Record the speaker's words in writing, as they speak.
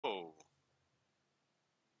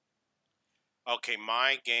Okay,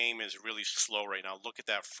 my game is really slow right now. Look at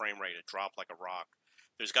that frame rate. It dropped like a rock.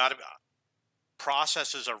 There's got to be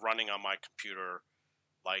processes are running on my computer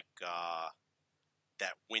like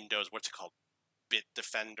that Windows, what's it called?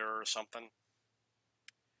 Bitdefender or something.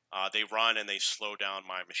 They run and they slow down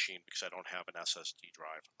my machine because I don't have an SSD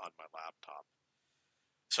drive on my laptop.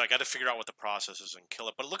 So I got to figure out what the process is and kill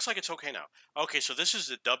it. But it looks like it's okay now. Okay, so this is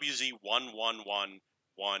the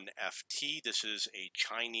WZ1111FT. This is a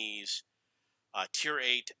Chinese Tier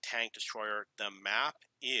 8 tank destroyer. The map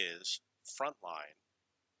is Frontline,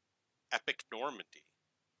 Epic Normandy.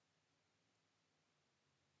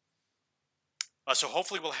 So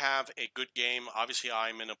hopefully we'll have a good game. Obviously,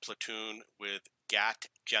 I'm in a platoon with Gat,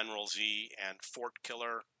 General Z, and Fort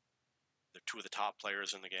Killer. They're two of the top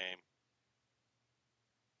players in the game.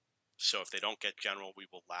 So if they don't get General, we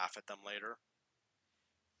will laugh at them later.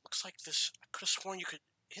 Looks like this. I could have sworn you could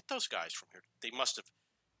hit those guys from here. They must have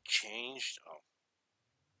changed. Oh.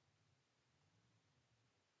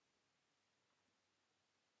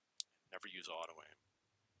 Never use auto aim.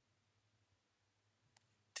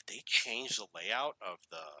 Did they change the layout of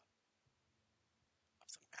the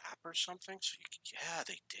map or something? So you could, yeah,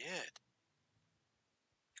 they did.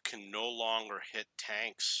 You can no longer hit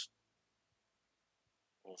tanks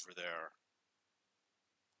over there.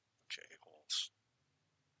 J-holes.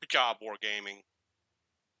 Good job, Wargaming.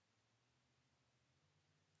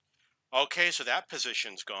 Okay, so that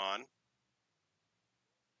position's gone.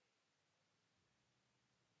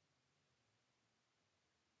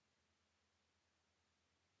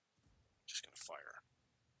 Just gonna fire.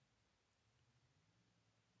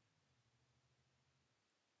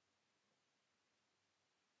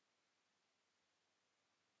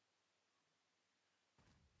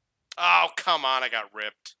 Oh, come on, I got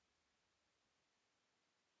ripped.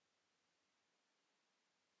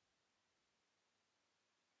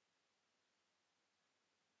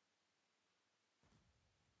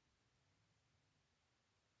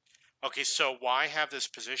 Okay, so why have this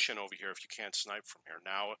position over here if you can't snipe from here?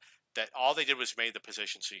 Now that all they did was made the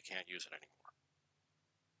position so you can't use it anymore.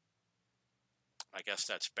 I guess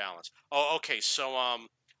that's balance. Oh, okay, so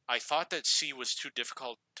I thought that C was too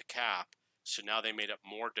difficult to cap, so now they made it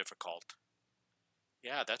more difficult.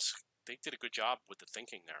 Yeah, they did a good job with the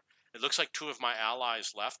thinking there. It looks like two of my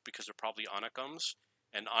allies left because they're probably Unikums,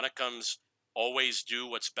 and Unikums always do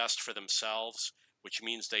what's best for themselves, which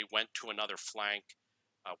means they went to another flank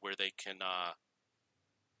where they can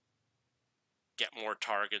get more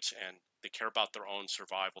targets, and they care about their own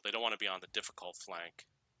survival. They don't want to be on the difficult flank.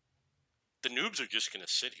 The noobs are just going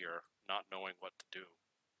to sit here, not knowing what to do.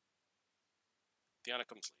 The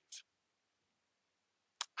Unikums leave.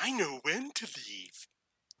 I know when to leave.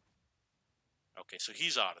 Okay, so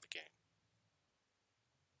he's out of the game.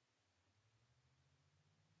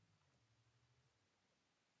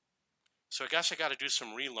 So I guess I got to do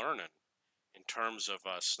some relearning in terms of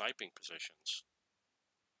sniping positions.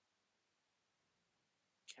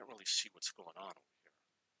 Can't really see what's going on over here.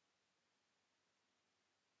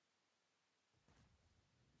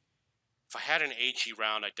 If I had an HE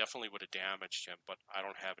round, I definitely would have damaged him, but I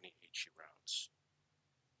don't have any HE rounds.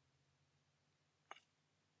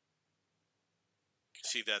 You can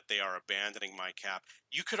see that they are abandoning my cap.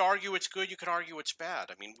 You could argue it's good, you could argue it's bad.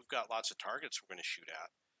 I mean, we've got lots of targets we're going to shoot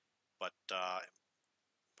at, but it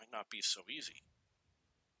might not be so easy.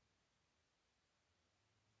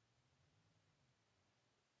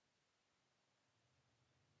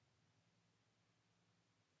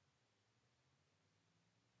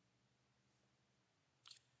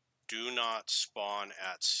 Do not spawn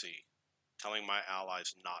at C. Telling my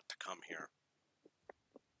allies not to come here.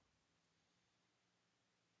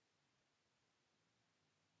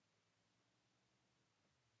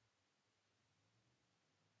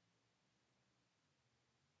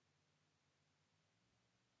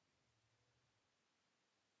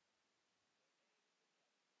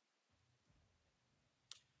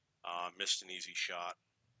 Missed an easy shot.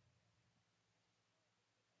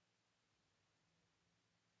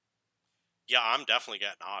 Yeah, I'm definitely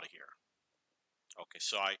getting out of here. Okay,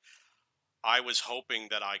 so I was hoping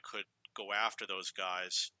that I could go after those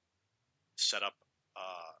guys, set up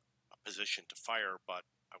a position to fire, but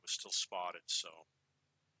I was still spotted, so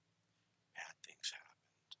bad things happened.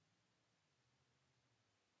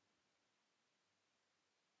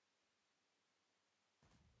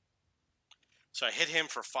 So I hit him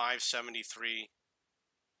for 573.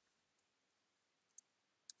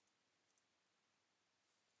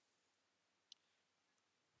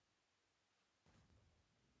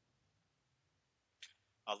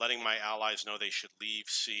 Letting my allies know they should leave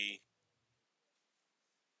C.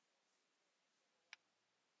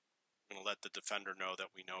 I'm going to let the defender know that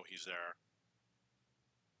we know he's there.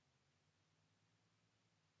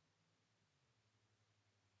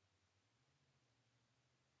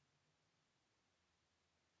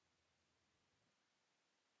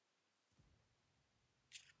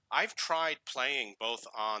 I've tried playing both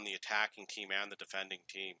on the attacking team and the defending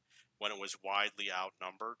team when it was widely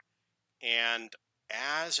outnumbered. And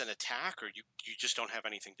as an attacker, you just don't have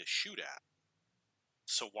anything to shoot at.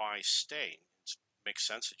 So why stay? It makes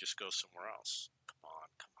sense to just go somewhere else. Come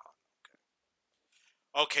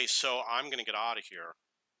on. Okay, so I'm going to get out of here.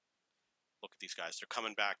 Look at these guys. They're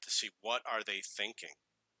coming back to see what are they thinking.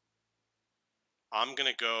 I'm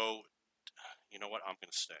going to go, you know what? I'm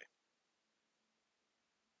going to stay.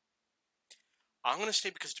 I'm going to stay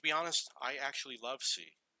because, to be honest, I actually love C,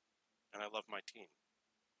 and I love my team.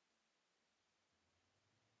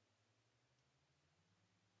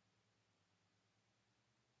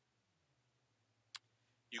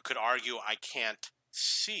 You could argue I can't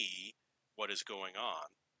see what is going on,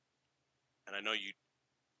 and I know you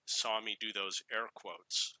saw me do those air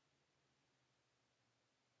quotes.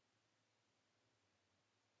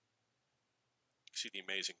 See the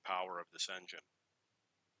amazing power of this engine.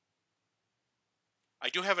 I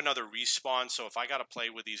do have another respawn, so if I got to play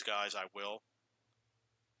with these guys, I will.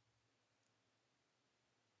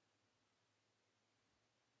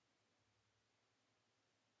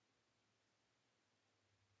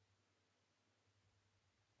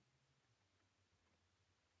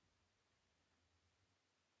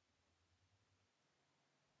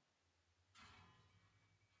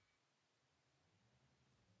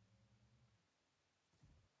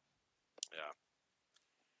 Yeah.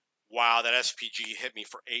 Wow, that SPG hit me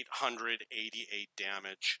for 888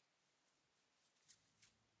 damage.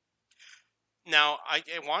 Now, I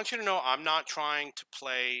want you to know I'm not trying to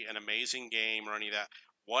play an amazing game or any of that.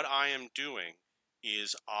 What I am doing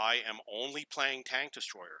is I am only playing tank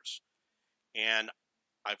destroyers. And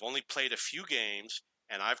I've only played a few games,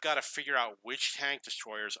 and I've got to figure out which tank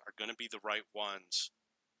destroyers are going to be the right ones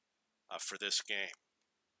for this game.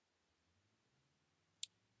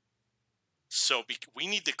 So we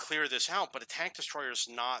need to clear this out, but a tank destroyer is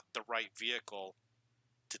not the right vehicle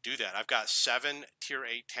to do that. I've got 7 tier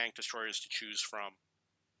 8 tank destroyers to choose from.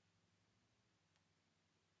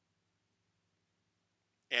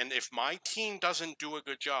 And if my team doesn't do a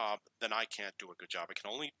good job, then I can't do a good job. I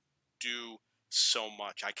can only do so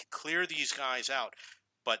much. I can clear these guys out,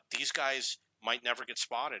 but these guys might never get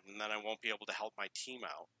spotted, and then I won't be able to help my team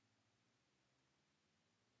out.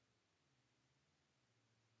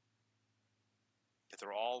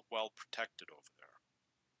 They're all well protected over there.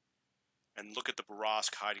 And look at the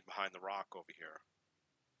Bourrasque hiding behind the rock over here.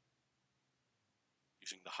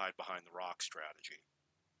 Using the hide behind the rock strategy.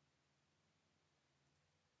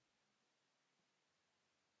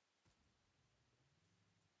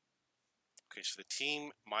 Okay, so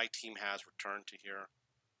my team has returned to here.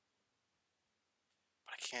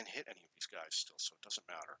 But I can't hit any of these guys still, so it doesn't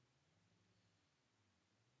matter.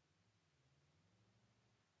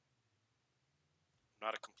 I'm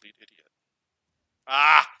not a complete idiot.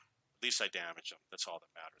 Ah! At least I damaged him. That's all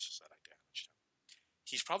that matters, is that I damaged him.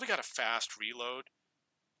 He's probably got a fast reload.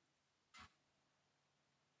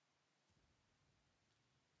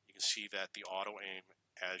 You can see that the auto aim,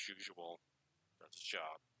 as usual, does its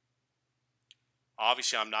job.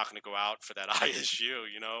 Obviously, I'm not going to go out for that ISU,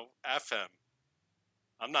 you know? F him.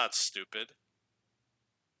 I'm not stupid.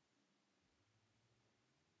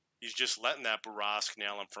 He's just letting that Bourrasque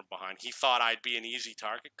nail him from behind. He thought I'd be an easy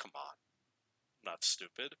target? Come on. I'm not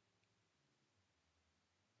stupid.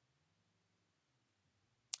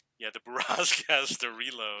 Yeah, the Bourrasque has to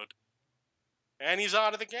reload. And he's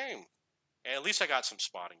out of the game. At least I got some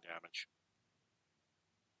spotting damage.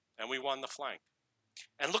 And we won the flank.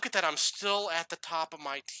 And look at that, I'm still at the top of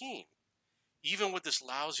my team. Even with this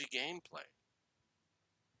lousy gameplay.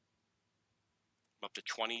 I'm up to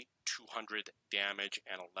 2,200 damage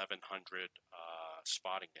and 1,100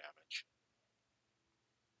 spotting damage.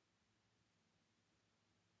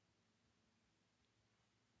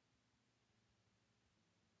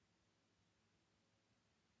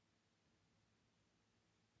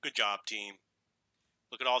 Good job, team.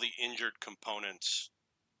 Look at all the injured components.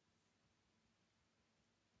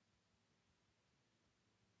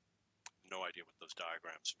 No idea what those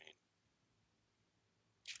diagrams mean.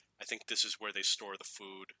 I think this is where they store the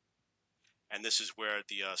food. And this is where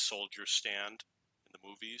the soldiers stand in the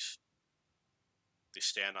movies. They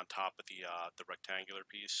stand on top of the rectangular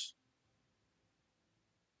piece.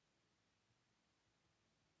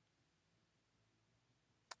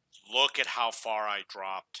 Look at how far I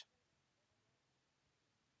dropped.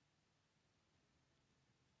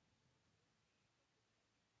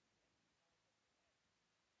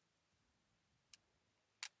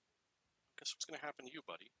 guess what's going to happen to you,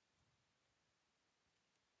 buddy?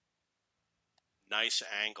 Nice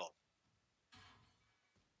angle.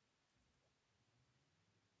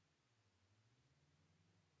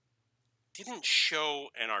 Didn't show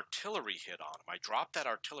an artillery hit on him. I dropped that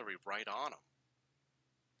artillery right on him.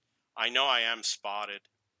 I know I am spotted.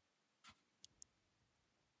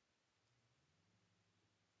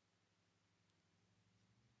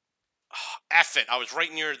 Oh, F it. I was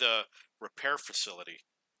right near the repair facility.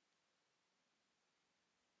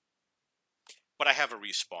 But I have a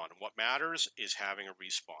respawn. What matters is having a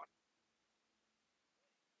respawn.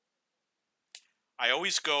 I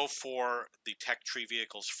always go for the tech tree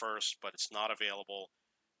vehicles first, but it's not available.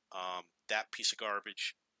 That piece of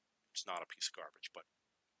garbage, it's not a piece of garbage, but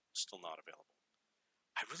still not available.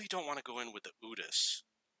 I really don't want to go in with the Udis.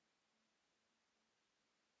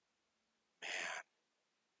 Man.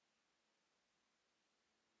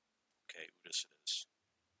 Okay, Udis it is.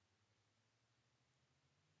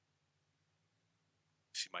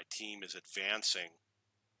 See, my team is advancing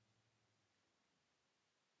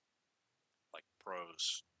like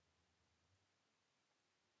pros.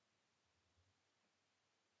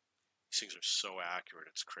 These things are so accurate,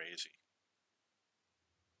 it's crazy.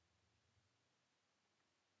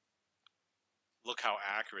 Look how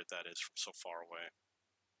accurate that is from so far away.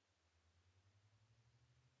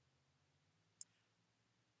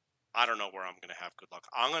 I don't know where I'm going to have good luck.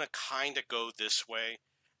 I'm going to kind of go this way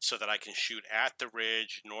so that I can shoot at the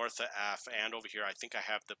ridge, north of F, and over here. I think I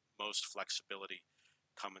have the most flexibility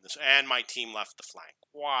coming this. And my team left the flank.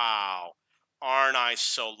 Wow. Aren't I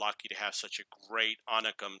so lucky to have such a great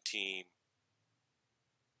Unicum team?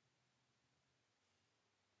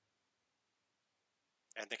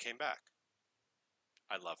 And they came back.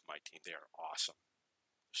 I love my team. They are awesome.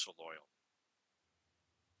 They're so loyal.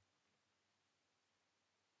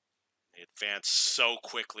 They advance so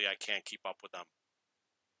quickly, I can't keep up with them.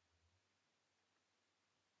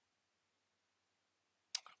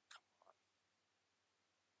 Oh, come on.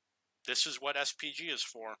 This is what SPG is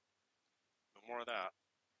for. No more of that.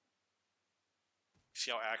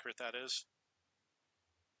 See how accurate that is?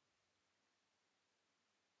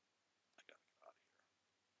 I gotta get out of here.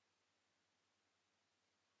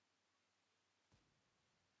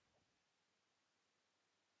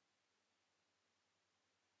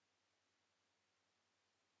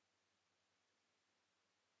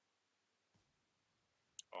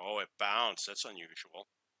 Oh, it bounced. That's unusual.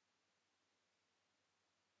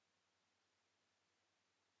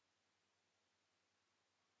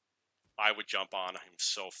 I would jump on him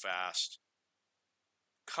so fast.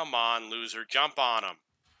 Come on, loser. Jump on him.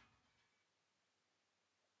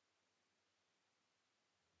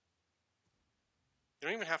 You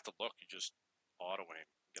don't even have to look. You just auto aim.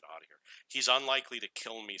 Get out of here. He's unlikely to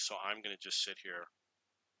kill me, so I'm going to just sit here.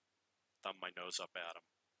 Thumb my nose up at him.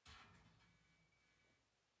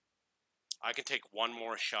 I can take one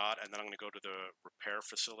more shot, and then I'm going to go to the repair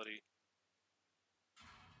facility.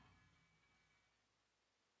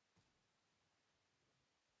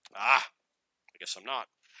 Ah, I guess I'm not.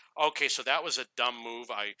 Okay, so that was a dumb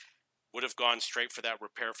move. I would have gone straight for that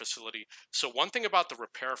repair facility. So one thing about the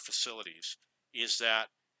repair facilities is that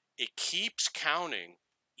it keeps counting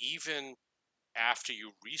even after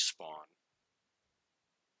you respawn.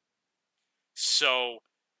 So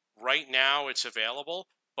right now it's available,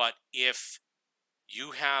 but if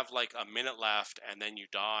you have like a minute left and then you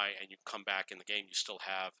die and you come back in the game, you still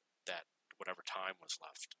have that whatever time was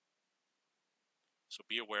left. So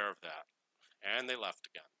be aware of that. And they left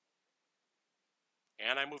again.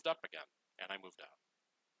 And I moved up again. And I moved out.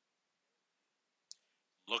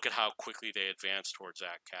 Look at how quickly they advanced towards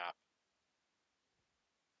that cap.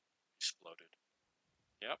 Exploded.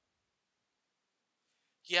 Yep.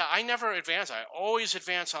 Yeah, I never advance. I always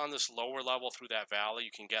advance on this lower level through that valley.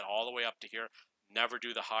 You can get all the way up to here. Never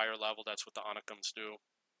do the higher level. That's what the Unicums do.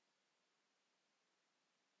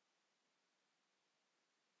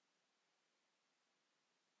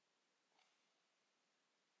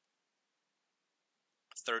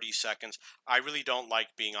 "30 seconds. I really don't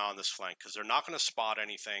like being on this flank because they're not going to spot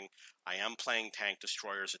anything. I am playing tank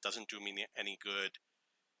destroyers. It doesn't do me any good.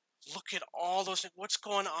 Look at all those. What's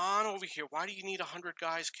going on over here? Why do you need 100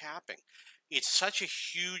 guys capping? It's such a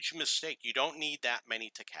huge mistake. You don't need that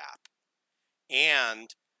many to cap.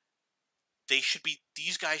 And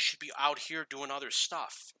these guys should be out here doing other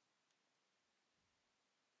stuff.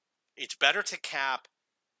 It's better to cap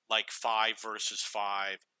like 5 versus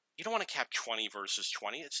 5. You don't want to cap 20 versus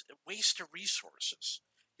 20. It's a waste of resources.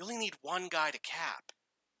 You only need one guy to cap.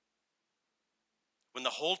 When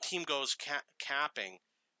the whole team goes capping,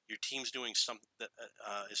 your team's doing something that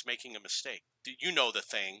is making a mistake. You know the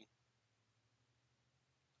thing.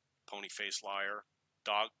 pony face liar,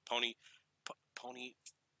 dog pony, pony,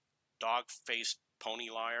 dog face pony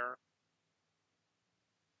liar.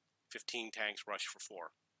 15 tanks rush for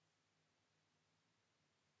 4.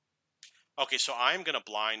 Okay, so I'm gonna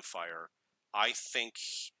blind fire. I think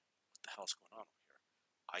what the hell's going on over here?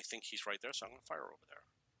 I think he's right there, so I'm gonna fire over there.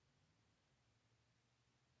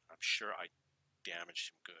 I'm sure I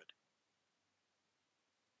damaged him good.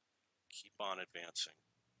 Keep on advancing.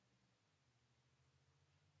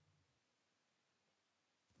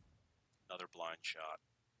 Another blind shot.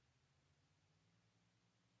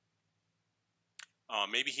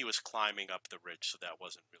 Maybe he was climbing up the ridge, so that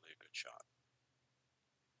wasn't really a good shot.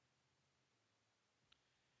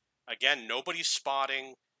 Again, nobody's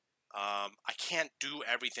spotting. I can't do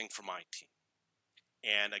everything for my team.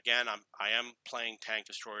 And again, I am playing tank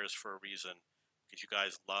destroyers for a reason, because you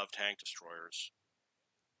guys love tank destroyers.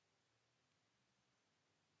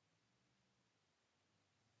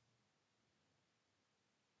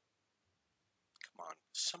 Come on,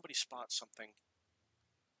 somebody spot something.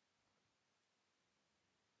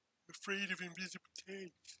 I'm afraid of invisible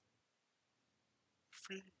tanks.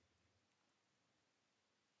 Afraid.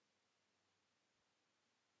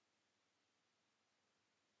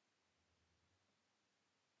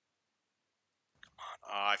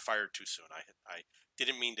 I fired too soon. I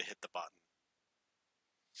didn't mean to hit the button.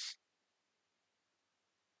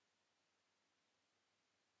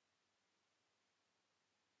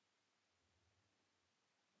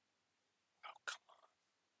 Oh, come on.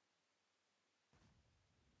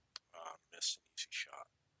 Missed an easy shot.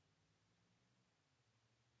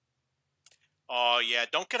 Oh, yeah,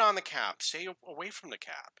 don't get on the cap. Stay away from the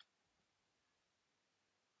cap.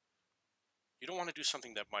 You don't want to do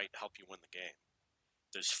something that might help you win the game.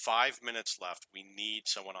 There's 5 minutes left. We need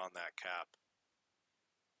someone on that cap.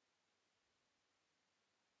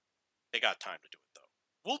 They got time to do it, though.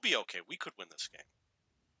 We'll be okay. We could win this game.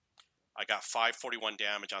 I got 541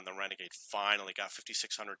 damage on the Renegade. Finally got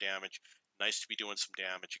 5,600 damage. Nice to be doing some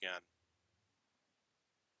damage again.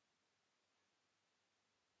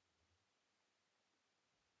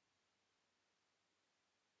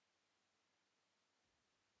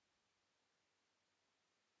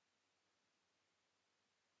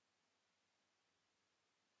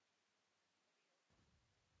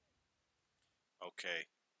 Okay.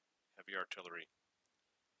 Heavy artillery.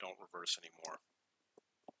 Don't reverse anymore.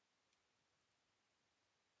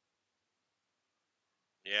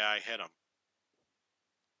 Yeah, I hit him.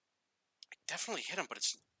 I definitely hit him, but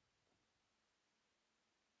it's...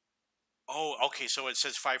 Oh, okay, so it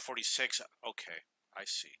says 546. Okay, I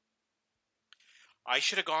see. I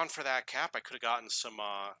should have gone for that cap. I could have gotten some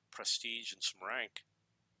prestige and some rank.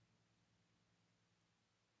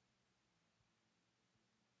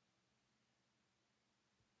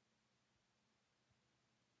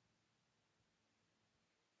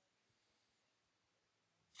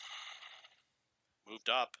 Moved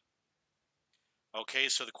up. Okay,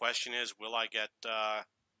 so the question is, will I get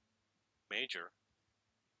major?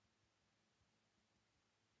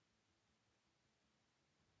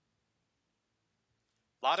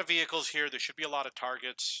 A lot of vehicles here. There should be a lot of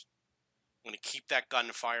targets. I'm going to keep that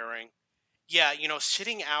gun firing. Yeah, you know,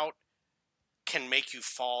 sitting out can make you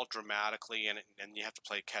fall dramatically, and you have to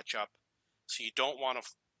play catch up. So you don't want to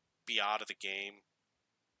be out of the game.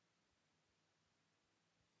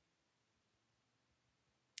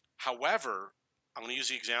 However, I'm going to use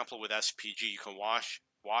the example with SPG. You can watch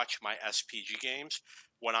my SPG games.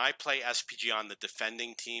 When I play SPG on the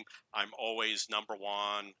defending team, I'm always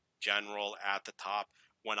 #1 general at the top.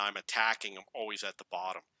 When I'm attacking, I'm always at the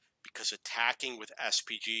bottom. Because attacking with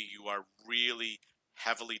SPG, you are really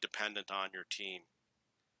heavily dependent on your team.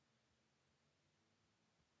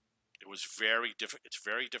 It's very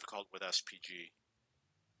difficult with SPG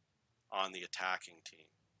on the attacking team.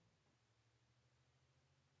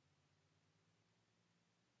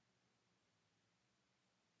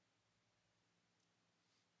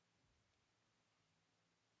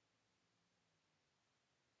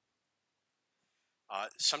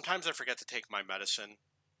 Sometimes I forget to take my medicine.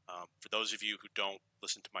 For those of you who don't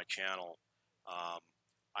listen to my channel, I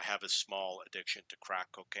have a small addiction to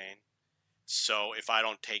crack cocaine. So if I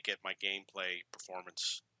don't take it, my gameplay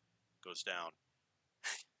performance goes down.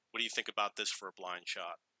 What do you think about this for a blind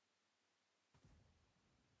shot?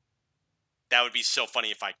 That would be so funny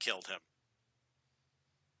if I killed him.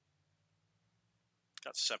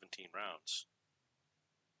 Got 17 rounds.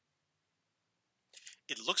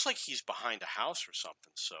 It looks like he's behind a house or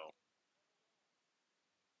something, so...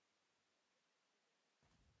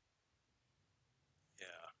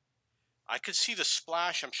 Yeah. I could see the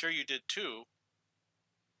splash. I'm sure you did too.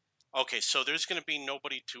 Okay, so there's going to be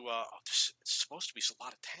nobody to, there's supposed to be a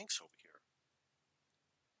lot of tanks over here.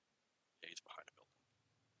 Yeah, he's behind a building.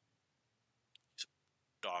 He's a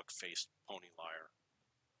dog-faced pony liar.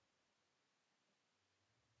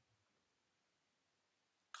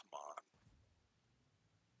 Come on.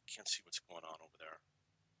 Can't see what's going on over there.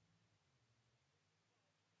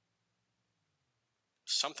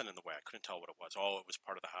 Something in the way. I couldn't tell what it was. Oh, it was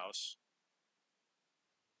part of the house.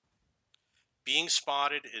 Being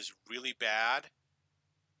spotted is really bad.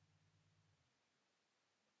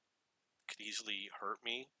 Could easily hurt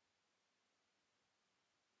me.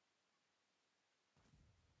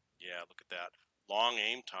 Yeah, look at that. Long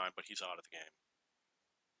aim time, but he's out of the game.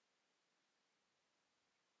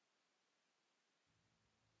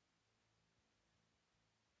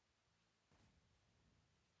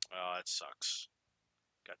 Oh, that sucks.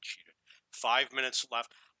 Got cheated. 5 minutes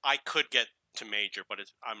left. I could get to major, but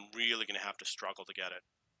I'm really going to have to struggle to get it.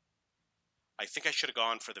 I think I should have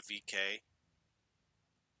gone for the VK.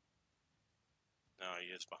 No,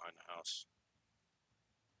 he is behind the house.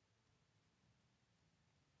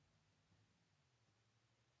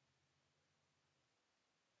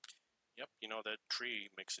 Yep, you know, that tree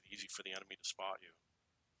makes it easy for the enemy to spot you.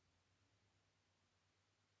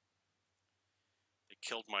 They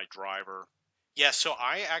killed my driver. Yeah, so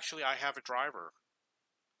I have a driver.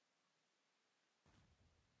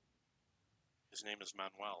 His name is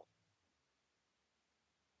Manuel.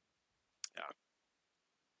 Yeah.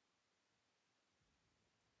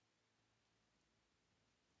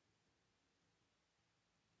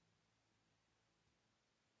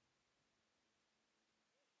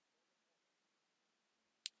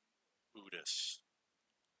 Udis.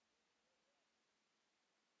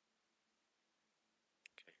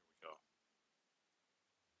 Okay, here we go.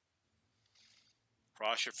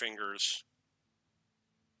 Cross your fingers.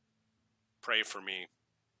 Pray for me.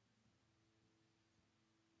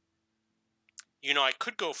 You know, I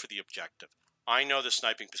could go for the objective. I know the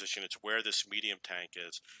sniping position. It's where this medium tank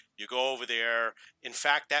is. You go over there. In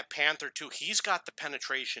fact, that Panther too, he's got the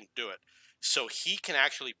penetration to do it. So he can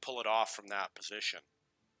actually pull it off from that position.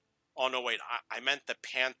 Oh, no, wait. I meant the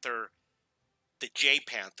Panther. The J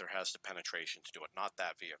Panther has the penetration to do it, not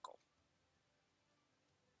that vehicle.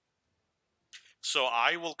 So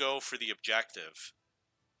I will go for the objective.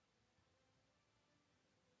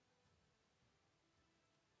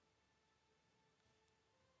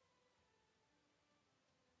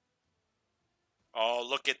 Oh,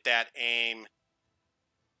 look at that aim.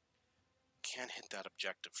 Can't hit that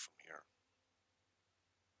objective from here.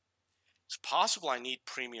 It's possible I need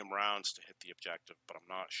premium rounds to hit the objective, but I'm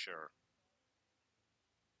not sure.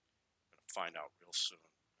 I'm going to find out real soon.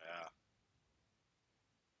 Yeah.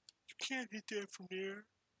 You can't hit that from there.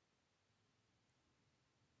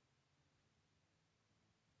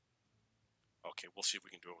 Okay, we'll see if we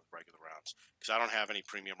can do it with regular rounds, because I don't have any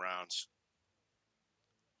premium rounds.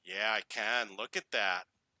 Yeah, I can. Look at that.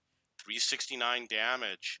 369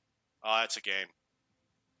 damage. Oh, that's a game.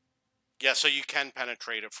 Yeah, so you can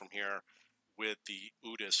penetrate it from here with the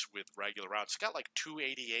Udis with regular rounds. It's got like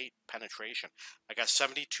 288 penetration. I got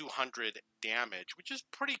 7,200 damage, which is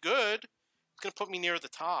pretty good. It's going to put me near the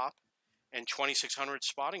top. And 2,600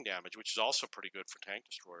 spotting damage, which is also pretty good for tank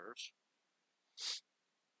destroyers.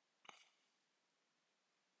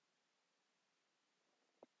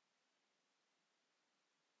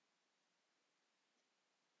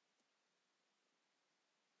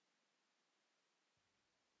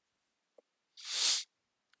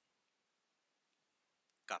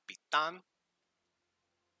 Capitan. I'm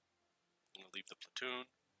going to leave the platoon.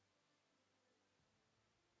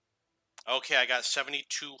 Okay, I got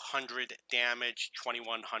 7,200 damage,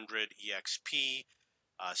 2,100 EXP,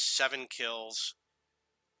 7 kills,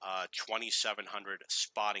 2,700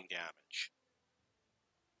 spotting damage.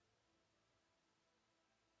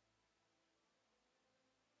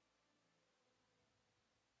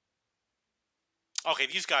 Okay,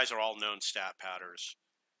 these guys are all known stat patters.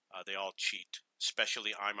 They all cheat,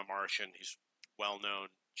 especially I'm a Martian. He's well-known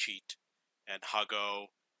cheat. And Huggo,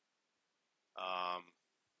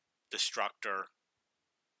 Destructor.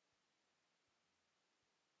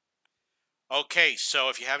 Okay, so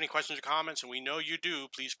if you have any questions or comments, and we know you do,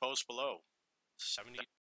 please post below. 70